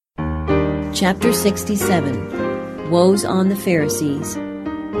Chapter 67, Woes on the Pharisees.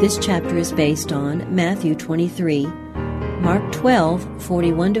 This chapter is based on Matthew 23, Mark 12,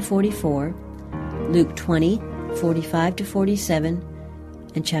 41-44, Luke 20, 45-47,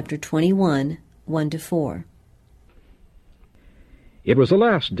 and chapter 21, 1-4. It was the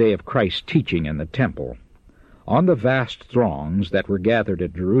last day of Christ's teaching in the temple. On the vast throngs that were gathered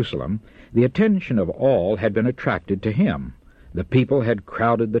at Jerusalem, the attention of all had been attracted to him. The people had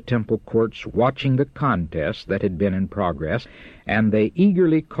crowded the temple courts, watching the contest that had been in progress, and they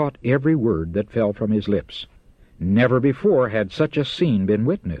eagerly caught every word that fell from his lips. Never before had such a scene been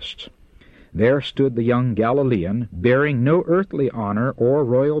witnessed. There stood the young Galilean, bearing no earthly honor or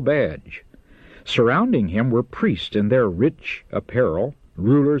royal badge. Surrounding him were priests in their rich apparel,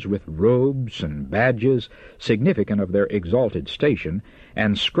 rulers with robes and badges significant of their exalted station,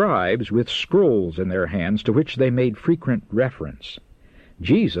 and scribes with scrolls in their hands to which they made frequent reference.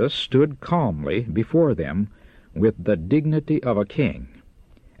 Jesus stood calmly before them with the dignity of a king.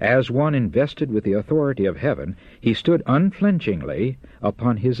 As one invested with the authority of heaven, he stood unflinchingly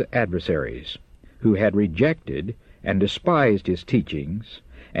upon his adversaries, who had rejected and despised his teachings,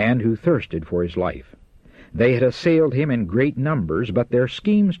 and who thirsted for his life. They had assailed him in great numbers, but their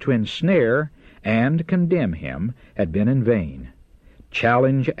schemes to ensnare and condemn him had been in vain.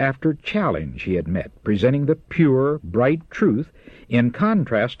 Challenge after challenge he had met, presenting the pure, bright truth in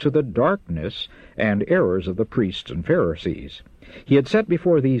contrast to the darkness and errors of the priests and Pharisees. He had set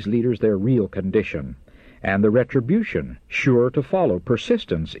before these leaders their real condition, and the retribution sure to follow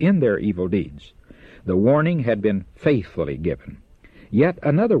persistence in their evil deeds. The warning had been faithfully given. Yet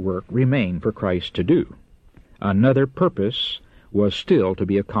another work remained for Christ to do. Another purpose was still to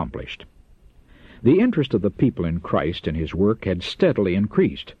be accomplished. The interest of the people in Christ and his work had steadily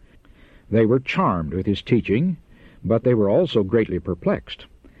increased. They were charmed with his teaching, but they were also greatly perplexed.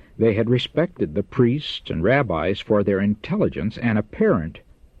 They had respected the priests and rabbis for their intelligence and apparent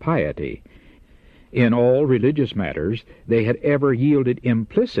piety. In all religious matters they had ever yielded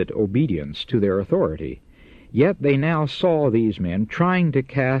implicit obedience to their authority. Yet they now saw these men trying to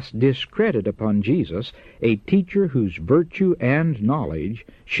cast discredit upon Jesus, a teacher whose virtue and knowledge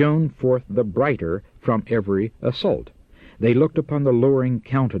shone forth the brighter from every assault. They looked upon the lowering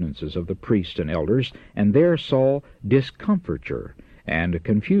countenances of the priests and elders, and there saw discomfiture and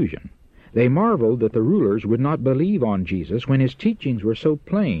confusion. They marveled that the rulers would not believe on Jesus when his teachings were so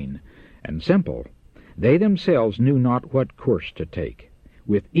plain and simple. They themselves knew not what course to take.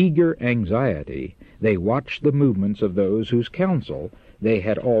 With eager anxiety, they watched the movements of those whose counsel they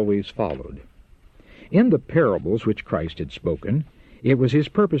had always followed. In the parables which Christ had spoken, it was his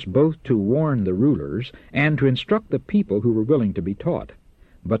purpose both to warn the rulers and to instruct the people who were willing to be taught.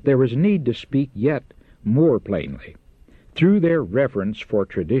 But there was need to speak yet more plainly. Through their reverence for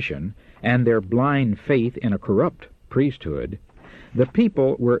tradition and their blind faith in a corrupt priesthood, the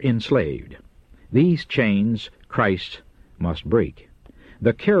people were enslaved. These chains Christ must break.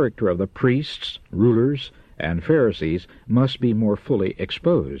 The character of the priests, rulers, and Pharisees must be more fully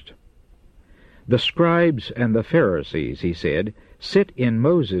exposed. The scribes and the Pharisees, he said, sit in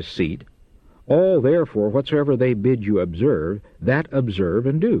Moses' seat. All therefore whatsoever they bid you observe, that observe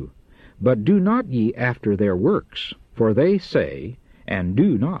and do. But do not ye after their works, for they say, and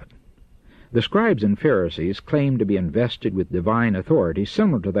do not. The scribes and Pharisees claimed to be invested with divine authority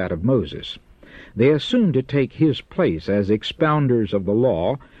similar to that of Moses. They assumed to take his place as expounders of the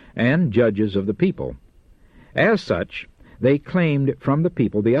law and judges of the people. As such, they claimed from the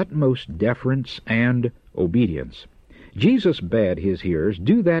people the utmost deference and obedience. Jesus bade his hearers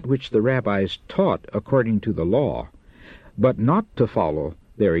do that which the rabbis taught according to the law, but not to follow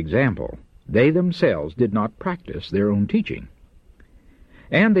their example. They themselves did not practice their own teaching.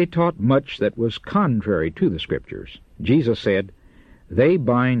 And they taught much that was contrary to the Scriptures. Jesus said, "They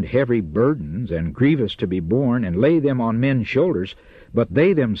bind heavy burdens and grievous to be borne, and lay them on men's shoulders, but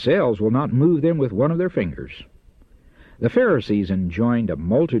they themselves will not move them with one of their fingers." The Pharisees enjoined a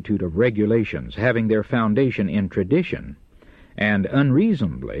multitude of regulations having their foundation in tradition, and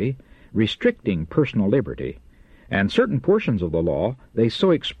unreasonably restricting personal liberty, and certain portions of the law they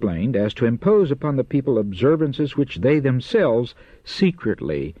so explained as to impose upon the people observances which they themselves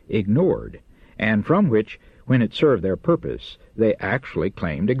secretly ignored, and from which, when it served their purpose, they actually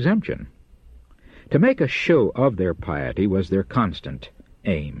claimed exemption. To make a show of their piety was their constant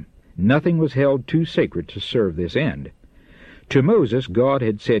aim. Nothing was held too sacred to serve this end. To Moses God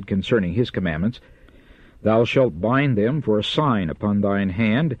had said concerning his commandments, "Thou shalt bind them for a sign upon thine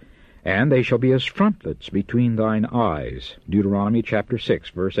hand, and they shall be as frontlets between thine eyes." Deuteronomy chapter 6,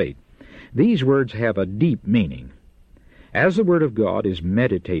 verse 8. These words have a deep meaning. As the Word of God is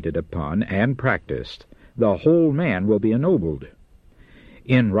meditated upon and practiced, the whole man will be ennobled.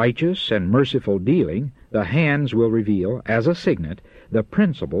 In righteous and merciful dealing, the hands will reveal, as a signet, the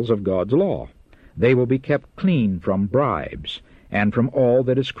principles of God's law. They will be kept clean from bribes, and from all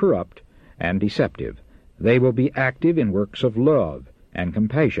that is corrupt and deceptive. They will be active in works of love and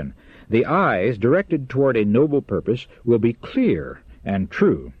compassion. The eyes, directed toward a noble purpose, will be clear and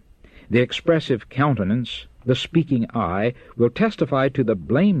true. The expressive countenance, the speaking eye, will testify to the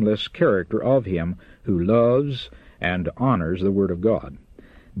blameless character of him who loves and honors the Word of God.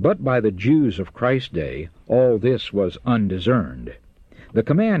 But by the Jews of Christ's day, all this was undiscerned. The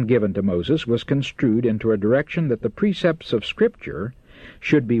command given to Moses was construed into a direction that the precepts of Scripture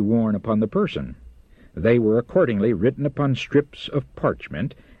should be worn upon the person. They were accordingly written upon strips of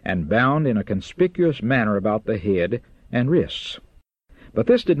parchment and bound in a conspicuous manner about the head and wrists. But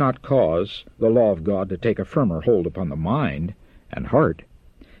this did not cause the law of God to take a firmer hold upon the mind and heart.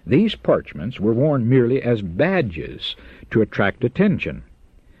 These parchments were worn merely as badges to attract attention.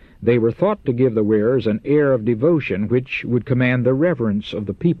 They were thought to give the wearers an air of devotion which would command the reverence of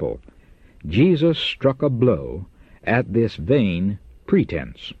the people. Jesus struck a blow at this vain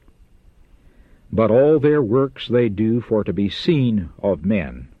pretense. But all their works they do for to be seen of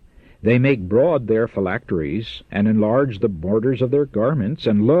men. They make broad their phylacteries, and enlarge the borders of their garments,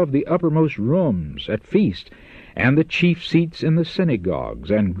 and love the uppermost rooms at feasts, and the chief seats in the synagogues,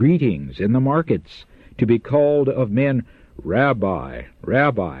 and greetings in the markets, to be called of men, Rabbi,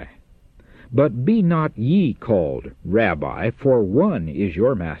 Rabbi. But be not ye called Rabbi, for one is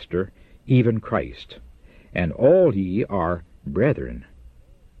your Master, even Christ, and all ye are brethren.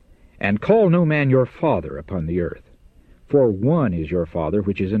 And call no man your Father upon the earth, for one is your Father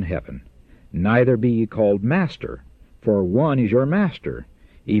which is in heaven. Neither be ye called Master, for one is your Master,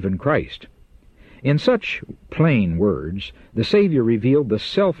 even Christ. In such plain words, the Savior revealed the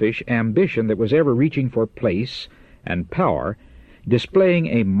selfish ambition that was ever reaching for place and power, displaying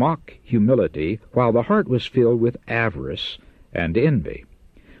a mock humility, while the heart was filled with avarice and envy.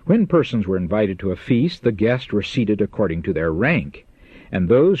 When persons were invited to a feast, the guests were seated according to their rank, and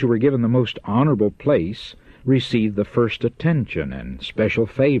those who were given the most honorable place received the first attention and special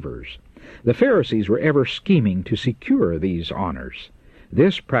favors. The Pharisees were ever scheming to secure these honors.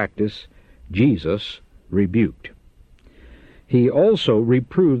 This practice Jesus rebuked. He also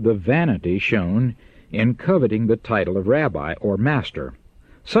reproved the vanity shown in coveting the title of Rabbi or Master.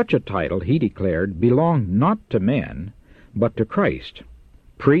 Such a title, he declared, belonged not to men, but to Christ.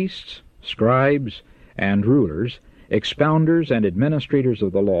 Priests, scribes, and rulers, expounders and administrators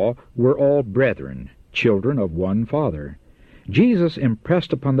of the law, were all brethren, children of one Father. Jesus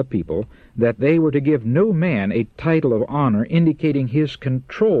impressed upon the people that they were to give no man a title of honor indicating his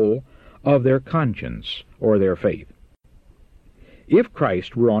control of their conscience or their faith. If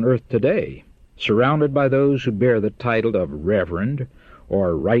Christ were on earth today, surrounded by those who bear the title of Reverend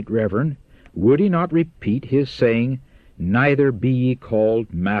or Right Reverend, would he not repeat his saying, Neither be ye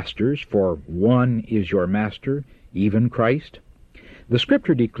called masters, for one is your Master, even Christ? The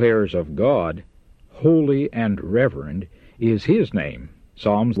Scripture declares of God, Holy and Reverend is his name.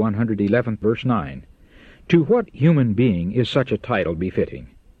 Psalms 111, verse 9. To what human being is such a title befitting?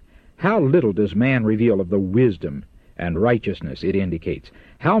 How little does man reveal of the wisdom and righteousness it indicates?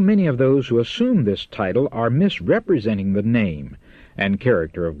 How many of those who assume this title are misrepresenting the name and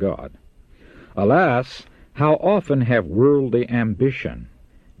character of God? Alas, how often have worldly ambition,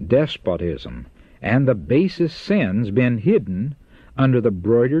 despotism, and the basest sins been hidden under the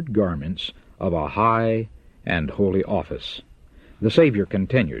broidered garments of a high and holy office. The Savior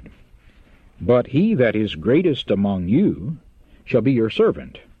continued, But he that is greatest among you shall be your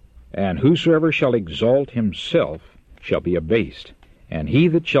servant, and whosoever shall exalt himself shall be abased, and he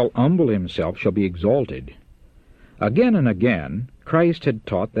that shall humble himself shall be exalted. Again and again, Christ had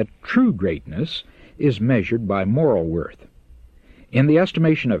taught that true greatness is measured by moral worth. In the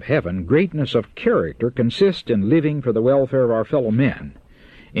estimation of heaven, greatness of character consists in living for the welfare of our fellow men,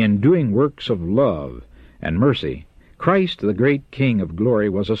 in doing works of love and mercy. Christ, the great King of glory,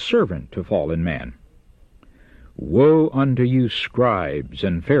 was a servant to fallen man. Woe unto you, scribes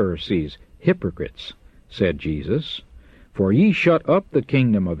and Pharisees, hypocrites, said Jesus, for ye shut up the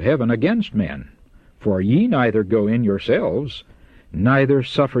kingdom of heaven against men. For ye neither go in yourselves, neither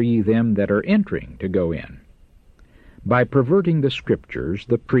suffer ye them that are entering to go in. By perverting the Scriptures,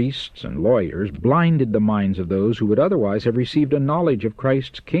 the priests and lawyers blinded the minds of those who would otherwise have received a knowledge of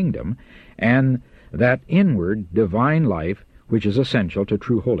Christ's kingdom and that inward divine life which is essential to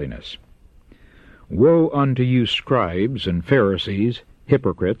true holiness. Woe unto you, scribes and Pharisees,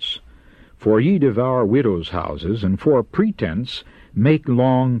 hypocrites, For ye devour widows' houses, and for pretense make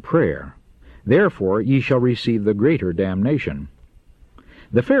long prayer. Therefore ye shall receive the greater damnation.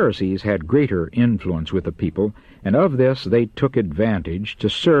 The Pharisees had greater influence with the people, and of this they took advantage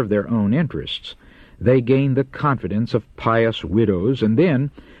to serve their own interests. They gained the confidence of pious widows, and then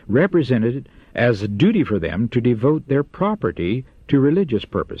represented it as a duty for them to devote their property to religious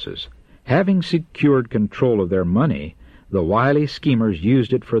purposes. Having secured control of their money, the wily schemers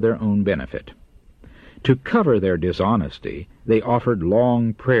used it for their own benefit. To cover their dishonesty, they offered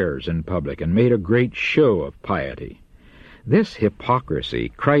long prayers in public and made a great show of piety. This hypocrisy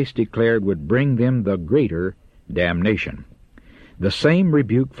Christ declared would bring them the greater damnation. The same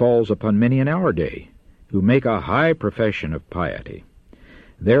rebuke falls upon many in our day, who make a high profession of piety.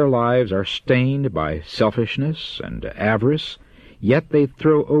 Their lives are stained by selfishness and avarice, yet they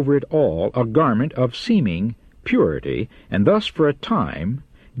throw over it all a garment of seeming purity, and thus for a time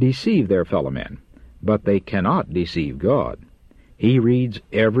deceive their fellow men. But they cannot deceive God. He reads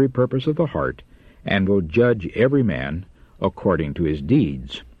every purpose of the heart, and will judge every man according to his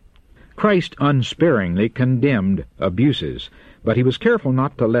deeds. Christ unsparingly condemned abuses, but he was careful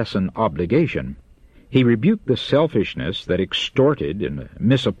not to lessen obligation. He rebuked the selfishness that extorted and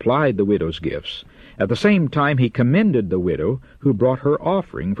misapplied the widow's gifts. At the same time he commended the widow who brought her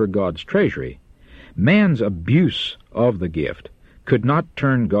offering for God's treasury. Man's abuse of the gift could not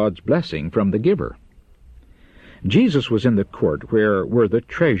turn God's blessing from the giver. Jesus was in the court where were the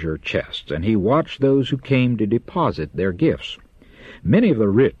treasure chests, and he watched those who came to deposit their gifts. Many of the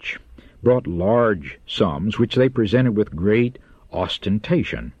rich brought large sums, which they presented with great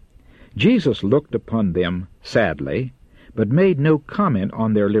ostentation. Jesus looked upon them sadly, but made no comment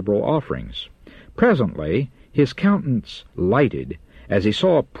on their liberal offerings. Presently his countenance lighted as he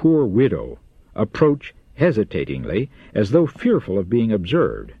saw a poor widow approach hesitatingly, as though fearful of being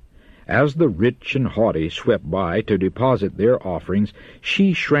observed. As the rich and haughty swept by to deposit their offerings,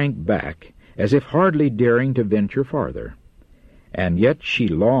 she shrank back, as if hardly daring to venture farther. And yet she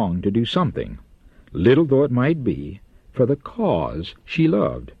longed to do something, little though it might be, for the cause she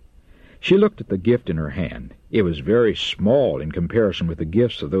loved. She looked at the gift in her hand. It was very small in comparison with the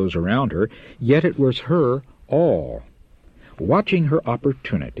gifts of those around her, yet it was her all. Watching her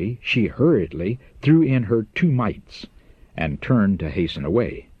opportunity, she hurriedly threw in her 2 mites, and turned to hasten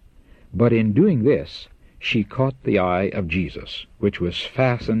away. But in doing this, she caught the eye of Jesus, which was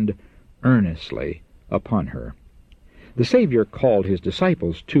fastened earnestly upon her. The Savior called his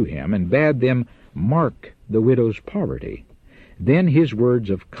disciples to him, and bade them mark the widow's poverty. Then his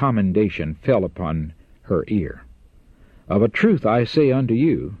words of commendation fell upon her ear. Of a truth I say unto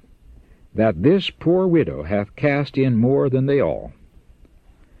you, that this poor widow hath cast in more than they all.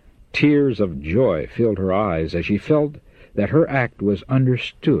 Tears of joy filled her eyes as she felt that her act was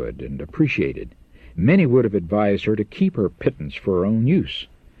understood and appreciated. Many would have advised her to keep her pittance for her own use.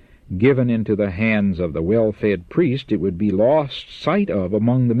 Given into the hands of the well-fed priest, it would be lost sight of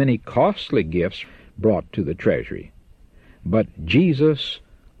among the many costly gifts brought to the treasury. But Jesus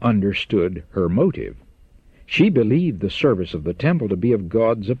understood her motive. She believed the service of the temple to be of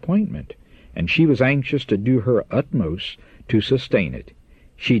God's appointment, and she was anxious to do her utmost to sustain it.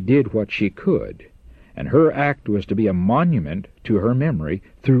 She did what she could, and her act was to be a monument to her memory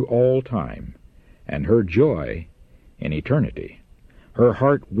through all time, and her joy in eternity. Her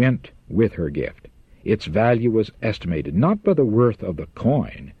heart went with her gift. Its value was estimated not by the worth of the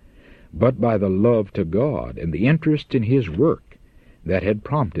coin, but by the love to God and the interest in his work that had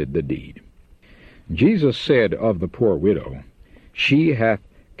prompted the deed. Jesus said of the poor widow, She hath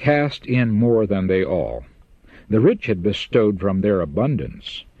cast in more than they all. The rich had bestowed from their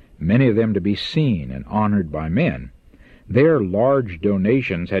abundance, many of them to be seen and honored by men. Their large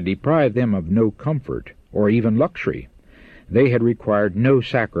donations had deprived them of no comfort or even luxury. They had required no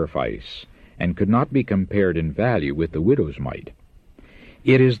sacrifice, and could not be compared in value with the widow's mite.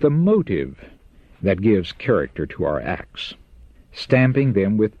 It is the motive that gives character to our acts, stamping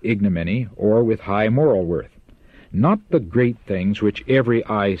them with ignominy or with high moral worth. Not the great things which every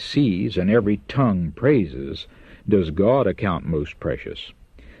eye sees and every tongue praises does God account most precious.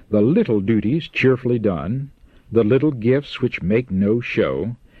 The little duties cheerfully done, the little gifts which make no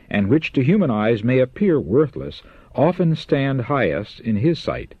show, and which to human eyes may appear worthless, often stand highest in his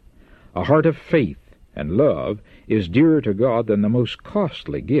sight. A heart of faith and love is dearer to God than the most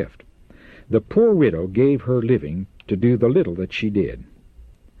costly gift. The poor widow gave her living to do the little that she did.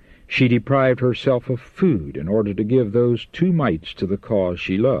 She deprived herself of food in order to give those 2 mites to the cause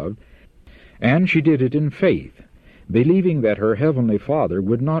she loved, and she did it in faith, believing that her heavenly Father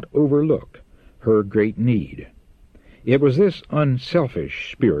would not overlook her great need. It was this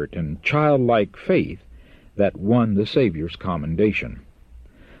unselfish spirit and childlike faith that won the Savior's commendation.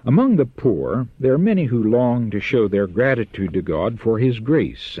 Among the poor, there are many who long to show their gratitude to God for His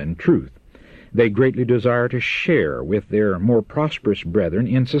grace and truth. They greatly desire to share with their more prosperous brethren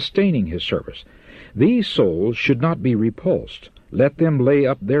in sustaining His service. These souls should not be repulsed. Let them lay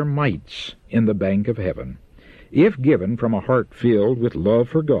up their mites in the bank of heaven. If given from a heart filled with love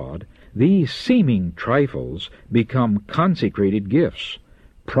for God, these seeming trifles become consecrated gifts,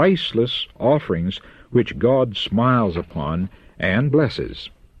 priceless offerings which God smiles upon and blesses.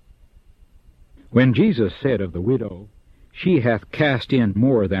 When Jesus said of the widow, "She hath cast in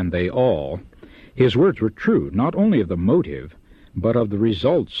more than they all," His words were true not only of the motive, but of the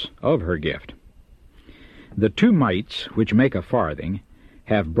results of her gift. The 2 mites, which make a farthing,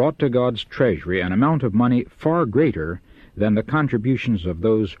 have brought to God's treasury an amount of money far greater than the contributions of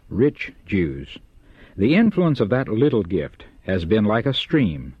those rich Jews. The influence of that little gift has been like a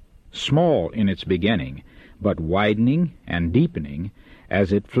stream, small in its beginning, but widening and deepening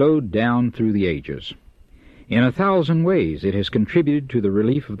as it flowed down through the ages. In 1,000 ways it has contributed to the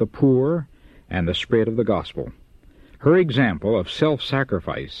relief of the poor and the spread of the gospel. Her example of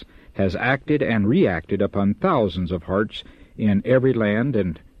self-sacrifice has acted and reacted upon thousands of hearts in every land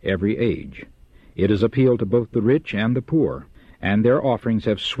and every age. It has appealed to both the rich and the poor, and their offerings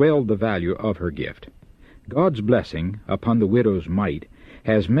have swelled the value of her gift. God's blessing upon the widow's mite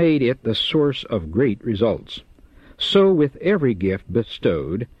has made it the source of great results. So with every gift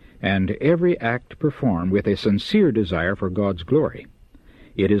bestowed, and every act performed with a sincere desire for God's glory.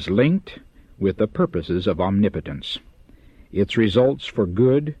 It is linked with the purposes of omnipotence. Its results for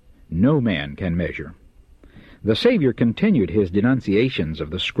good no man can measure. The Savior continued His denunciations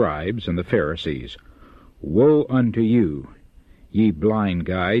of the scribes and the Pharisees. "Woe unto you, ye blind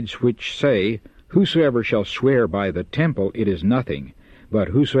guides, which say, Whosoever shall swear by the temple, it is nothing, but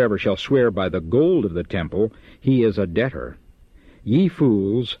whosoever shall swear by the gold of the temple, he is a debtor. Ye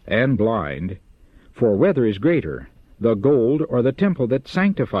fools and blind, for whether is greater, the gold or the temple that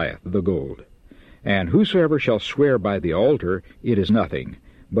sanctifieth the gold? And whosoever shall swear by the altar, it is nothing,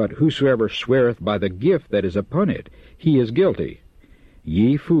 but whosoever sweareth by the gift that is upon it, he is guilty.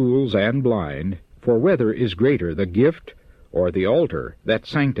 Ye fools and blind, for whether is greater, the gift or the altar that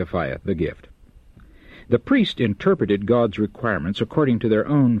sanctifieth the gift?" The priest interpreted God's requirements according to their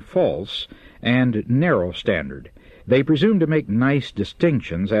own false and narrow standard. They presumed to make nice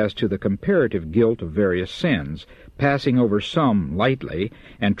distinctions as to the comparative guilt of various sins, passing over some lightly,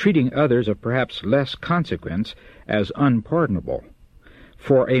 and treating others of perhaps less consequence as unpardonable.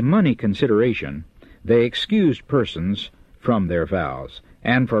 For a money consideration, they excused persons from their vows,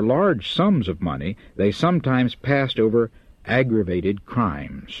 and for large sums of money they sometimes passed over aggravated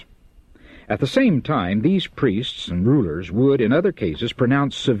crimes. At the same time, these priests and rulers would, in other cases,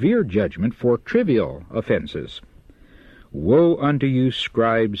 pronounce severe judgment for trivial offenses. "Woe unto you,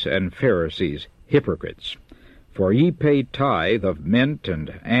 scribes and Pharisees, hypocrites! For ye pay tithe of mint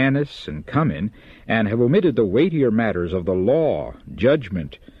and anise and cumin, and have omitted the weightier matters of the law,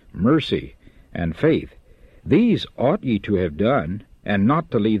 judgment, mercy, and faith. These ought ye to have done, and not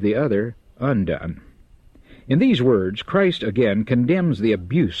to leave the other undone." In these words, Christ again condemns the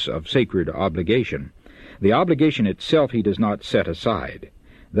abuse of sacred obligation. The obligation itself He does not set aside.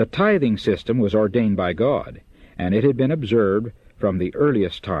 The tithing system was ordained by God, and it had been observed from the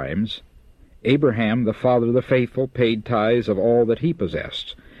earliest times. Abraham, the father of the faithful, paid tithes of all that he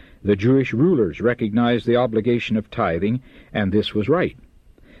possessed. The Jewish rulers recognized the obligation of tithing, and this was right.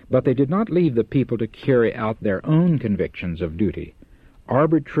 But they did not leave the people to carry out their own convictions of duty.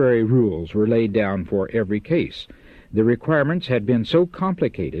 Arbitrary rules were laid down for every case. The requirements had been so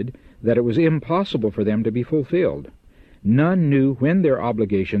complicated that it was impossible for them to be fulfilled. None knew when their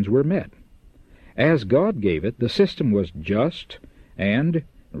obligations were met. As God gave it, the system was just and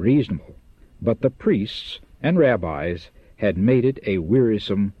reasonable, but the priests and rabbis had made it a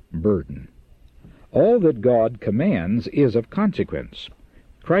wearisome burden. All that God commands is of consequence.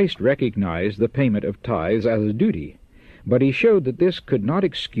 Christ recognized the payment of tithes as a duty, but He showed that this could not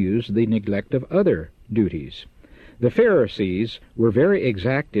excuse the neglect of other duties. The Pharisees were very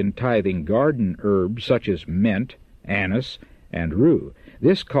exact in tithing garden herbs such as mint, anise, and rue.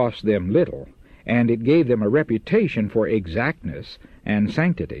 This cost them little, and it gave them a reputation for exactness and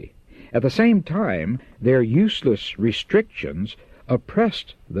sanctity. At the same time, their useless restrictions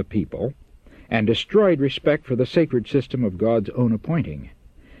oppressed the people and destroyed respect for the sacred system of God's own appointing.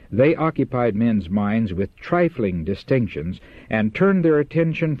 They occupied men's minds with trifling distinctions and turned their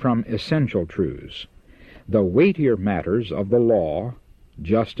attention from essential truths. The weightier matters of the law,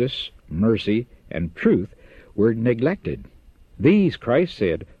 justice, mercy, and truth were neglected. These, Christ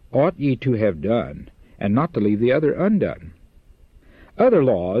said, ought ye to have done, and not to leave the other undone. Other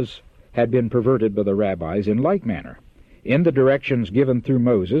laws had been perverted by the rabbis in like manner. In the directions given through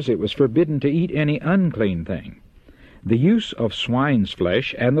Moses, it was forbidden to eat any unclean thing. The use of swine's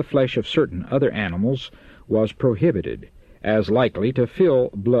flesh and the flesh of certain other animals was prohibited, as likely to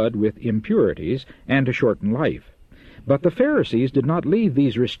fill blood with impurities and to shorten life. But the Pharisees did not leave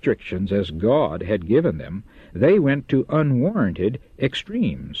these restrictions as God had given them. They went to unwarranted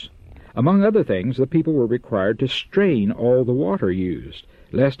extremes. Among other things, the people were required to strain all the water used,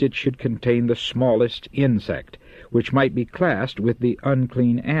 lest it should contain the smallest insect, which might be classed with the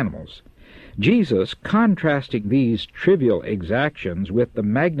unclean animals. Jesus, contrasting these trivial exactions with the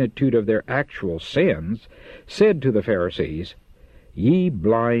magnitude of their actual sins, said to the Pharisees, Ye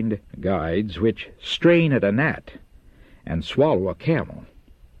blind guides, which strain at a gnat, and swallow a camel.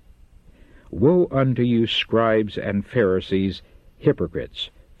 Woe unto you, scribes and Pharisees, hypocrites!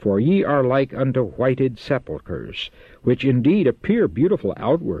 For ye are like unto whited sepulchres, which indeed appear beautiful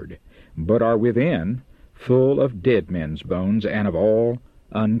outward, but are within full of dead men's bones and of all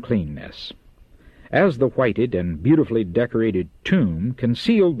uncleanness. As the whited and beautifully decorated tomb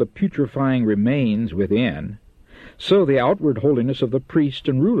concealed the putrefying remains within, so the outward holiness of the priests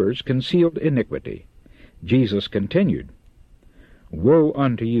and rulers concealed iniquity. Jesus continued, Woe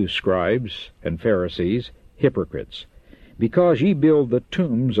unto you, scribes and Pharisees, hypocrites! Because ye build the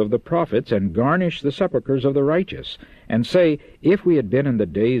tombs of the prophets, and garnish the sepulchres of the righteous, and say, If we had been in the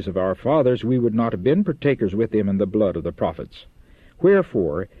days of our fathers, we would not have been partakers with them in the blood of the prophets.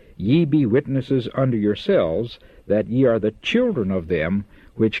 Wherefore ye be witnesses unto yourselves, that ye are the children of them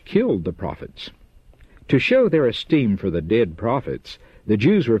which killed the prophets. To show their esteem for the dead prophets, the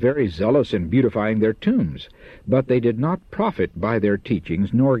Jews were very zealous in beautifying their tombs, but they did not profit by their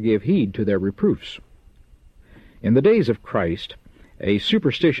teachings, nor give heed to their reproofs. In the days of Christ, a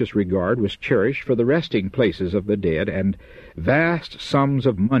superstitious regard was cherished for the resting places of the dead, and vast sums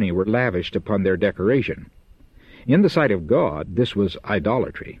of money were lavished upon their decoration. In the sight of God, this was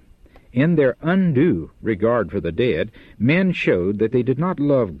idolatry. In their undue regard for the dead, men showed that they did not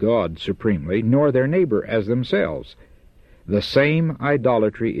love God supremely, nor their neighbor as themselves. The same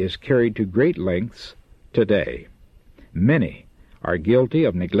idolatry is carried to great lengths today. Many are guilty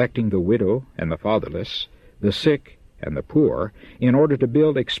of neglecting the widow and the fatherless, the sick and the poor, in order to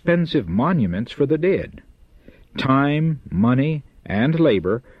build expensive monuments for the dead. Time, money, and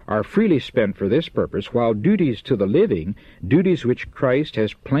labor are freely spent for this purpose, while duties to the living, duties which Christ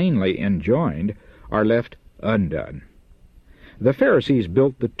has plainly enjoined, are left undone. The Pharisees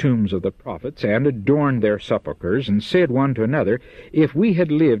built the tombs of the prophets, and adorned their sepulchres, and said one to another, If we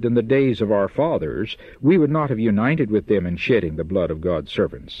had lived in the days of our fathers, we would not have united with them in shedding the blood of God's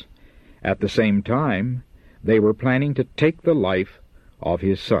servants. At the same time, they were planning to take the life of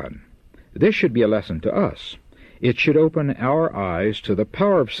his Son. This should be a lesson to us. It should open our eyes to the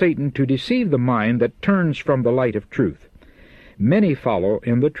power of Satan to deceive the mind that turns from the light of truth. Many follow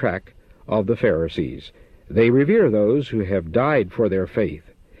in the track of the Pharisees. They revere those who have died for their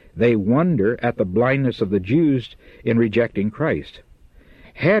faith. They wonder at the blindness of the Jews in rejecting Christ.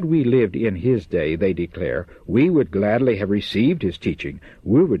 Had we lived in his day, they declare, we would gladly have received his teaching.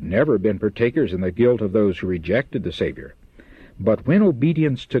 We would never have been partakers in the guilt of those who rejected the Savior. But when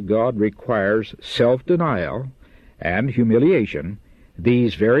obedience to God requires self-denial and humiliation,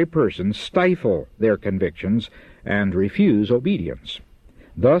 these very persons stifle their convictions and refuse obedience.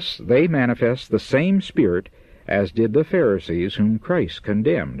 Thus they manifest the same spirit as did the Pharisees whom Christ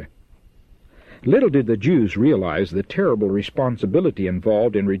condemned. Little did the Jews realize the terrible responsibility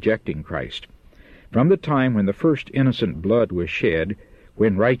involved in rejecting Christ. From the time when the first innocent blood was shed,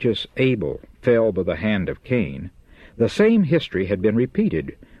 when righteous Abel fell by the hand of Cain, the same history had been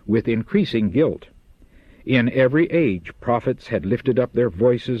repeated, with increasing guilt. In every age, prophets had lifted up their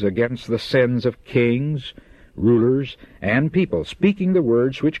voices against the sins of kings, rulers, and people, speaking the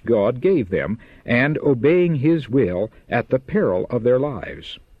words which God gave them, and obeying his will at the peril of their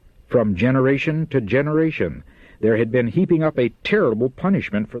lives. From generation to generation, there had been heaping up a terrible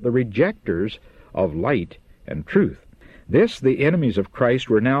punishment for the rejectors of light and truth. This the enemies of Christ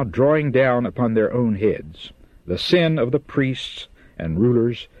were now drawing down upon their own heads. The sin of the priests and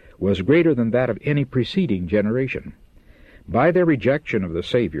rulers was greater than that of any preceding generation. By their rejection of the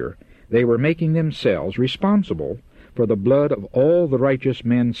Savior, they were making themselves responsible for the blood of all the righteous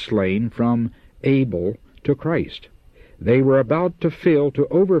men slain from Abel to Christ. They were about to fill to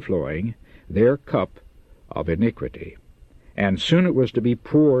overflowing their cup of iniquity, and soon it was to be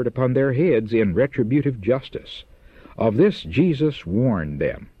poured upon their heads in retributive justice. Of this Jesus warned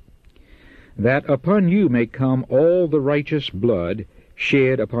them. that upon you may come all the righteous blood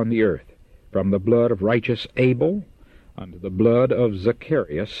shed upon the earth, from the blood of righteous Abel unto the blood of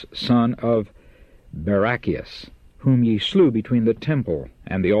Zacharias, son of Barachias, whom ye slew between the temple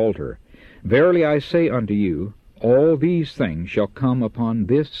and the altar. Verily I say unto you, all these things shall come upon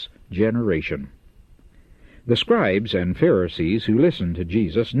this generation. The scribes and Pharisees who listened to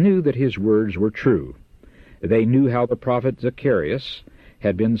Jesus knew that his words were true. They knew how the prophet Zacharias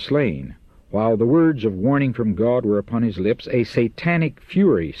had been slain. While the words of warning from God were upon his lips, a satanic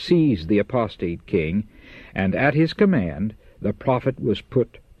fury seized the apostate king, and at his command the prophet was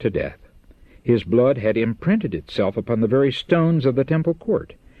put to death. His blood had imprinted itself upon the very stones of the temple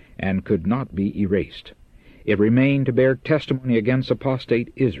court, and could not be erased. It remained to bear testimony against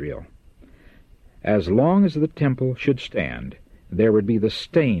apostate Israel. As long as the temple should stand, there would be the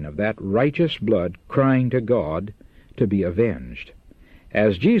stain of that righteous blood crying to God to be avenged.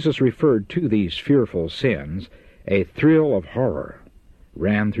 As Jesus referred to these fearful sins, a thrill of horror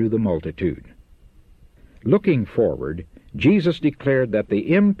ran through the multitude. Looking forward, Jesus declared that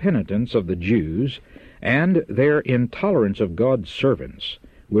the impenitence of the Jews and their intolerance of God's servants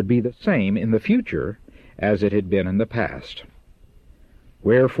would be the same in the future as it had been in the past.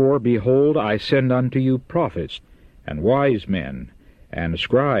 Wherefore, behold, I send unto you prophets, and wise men, and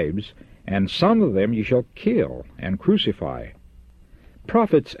scribes, and some of them ye shall kill and crucify.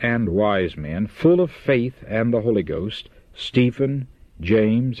 Prophets and wise men, full of faith and the Holy Ghost, Stephen,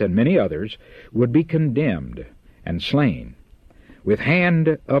 James, and many others, would be condemned and slain. With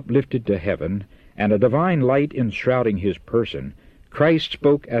hand uplifted to heaven, and a divine light enshrouding his person, Christ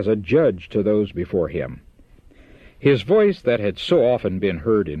spoke as a judge to those before him. His voice that had so often been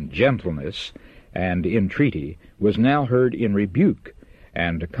heard in gentleness and entreaty was now heard in rebuke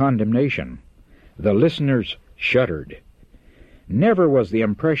and condemnation. The listeners shuddered. Never was the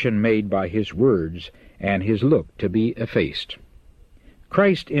impression made by his words and his look to be effaced.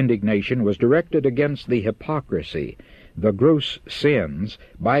 Christ's indignation was directed against the hypocrisy, the gross sins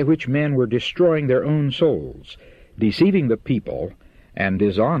by which men were destroying their own souls, deceiving the people, and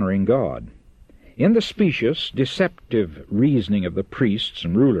dishonoring God. In the specious, deceptive reasoning of the priests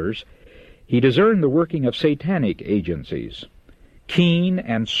and rulers, he discerned the working of satanic agencies. Keen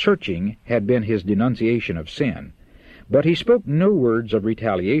and searching had been his denunciation of sin, but he spoke no words of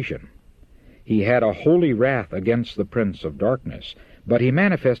retaliation. He had a holy wrath against the prince of darkness, but he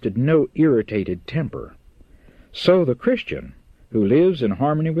manifested no irritated temper. So the Christian, who lives in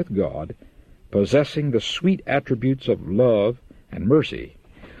harmony with God, possessing the sweet attributes of love and mercy,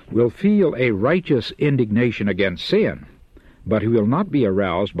 will feel a righteous indignation against sin, but he will not be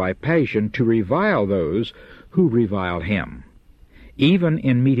aroused by passion to revile those who revile him. Even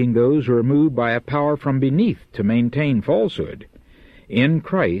in meeting those who are moved by a power from beneath to maintain falsehood, in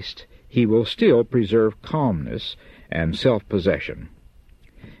Christ he will still preserve calmness and self-possession.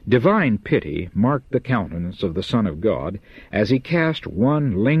 Divine pity marked the countenance of the Son of God as he cast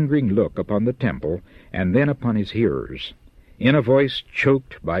one lingering look upon the temple and then upon his hearers. In a voice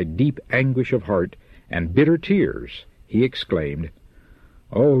choked by deep anguish of heart and bitter tears, he exclaimed,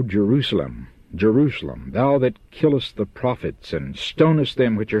 O Jerusalem, Jerusalem, thou that killest the prophets, and stonest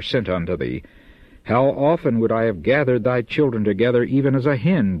them which are sent unto thee, how often would I have gathered thy children together, even as a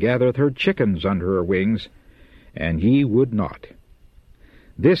hen gathereth her chickens under her wings, and ye would not.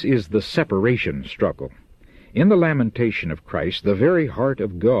 This is the separation struggle. In the lamentation of Christ, the very heart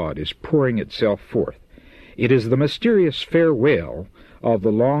of God is pouring itself forth. It is the mysterious farewell of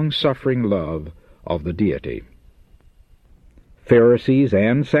the long-suffering love of the deity. Pharisees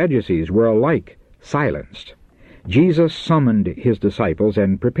and Sadducees were alike silenced. Jesus summoned his disciples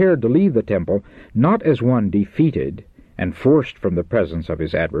and prepared to leave the temple, not as one defeated and forced from the presence of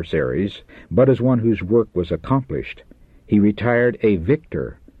his adversaries, but as one whose work was accomplished. He retired a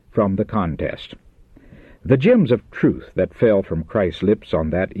victor from the contest. The gems of truth that fell from Christ's lips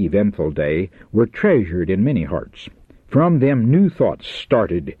on that eventful day were treasured in many hearts. From them new thoughts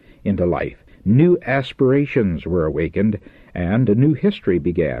started into life, new aspirations were awakened, and a new history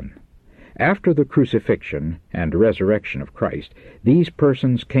began. After the crucifixion and resurrection of Christ, these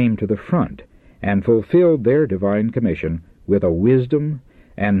persons came to the front and fulfilled their divine commission with a wisdom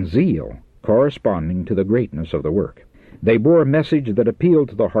and zeal corresponding to the greatness of the work. They bore a message that appealed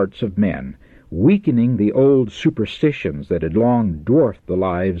to the hearts of men, weakening the old superstitions that had long dwarfed the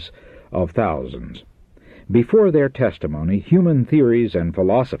lives of thousands. Before their testimony, human theories and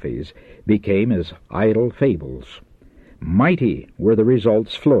philosophies became as idle fables. Mighty were the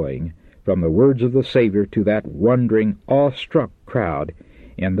results flowing from the words of the Savior to that wondering, awe-struck crowd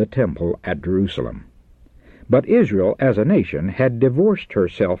in the temple at Jerusalem. But Israel, as a nation, had divorced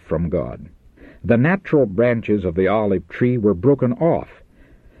herself from God. The natural branches of the olive tree were broken off.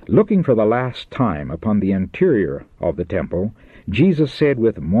 Looking for the last time upon the interior of the temple, Jesus said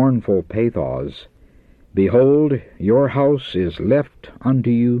with mournful pathos, "Behold, your house is left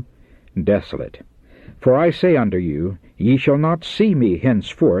unto you desolate. For I say unto you, ye shall not see me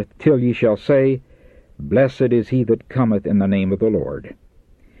henceforth, till ye shall say, Blessed is he that cometh in the name of the Lord."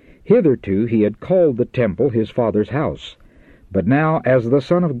 Hitherto he had called the temple his Father's house, but now, as the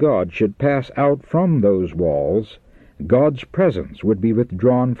Son of God should pass out from those walls, God's presence would be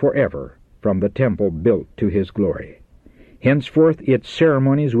withdrawn forever from the temple built to his glory. Henceforth its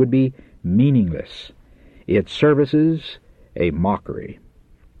ceremonies would be meaningless, its services a mockery.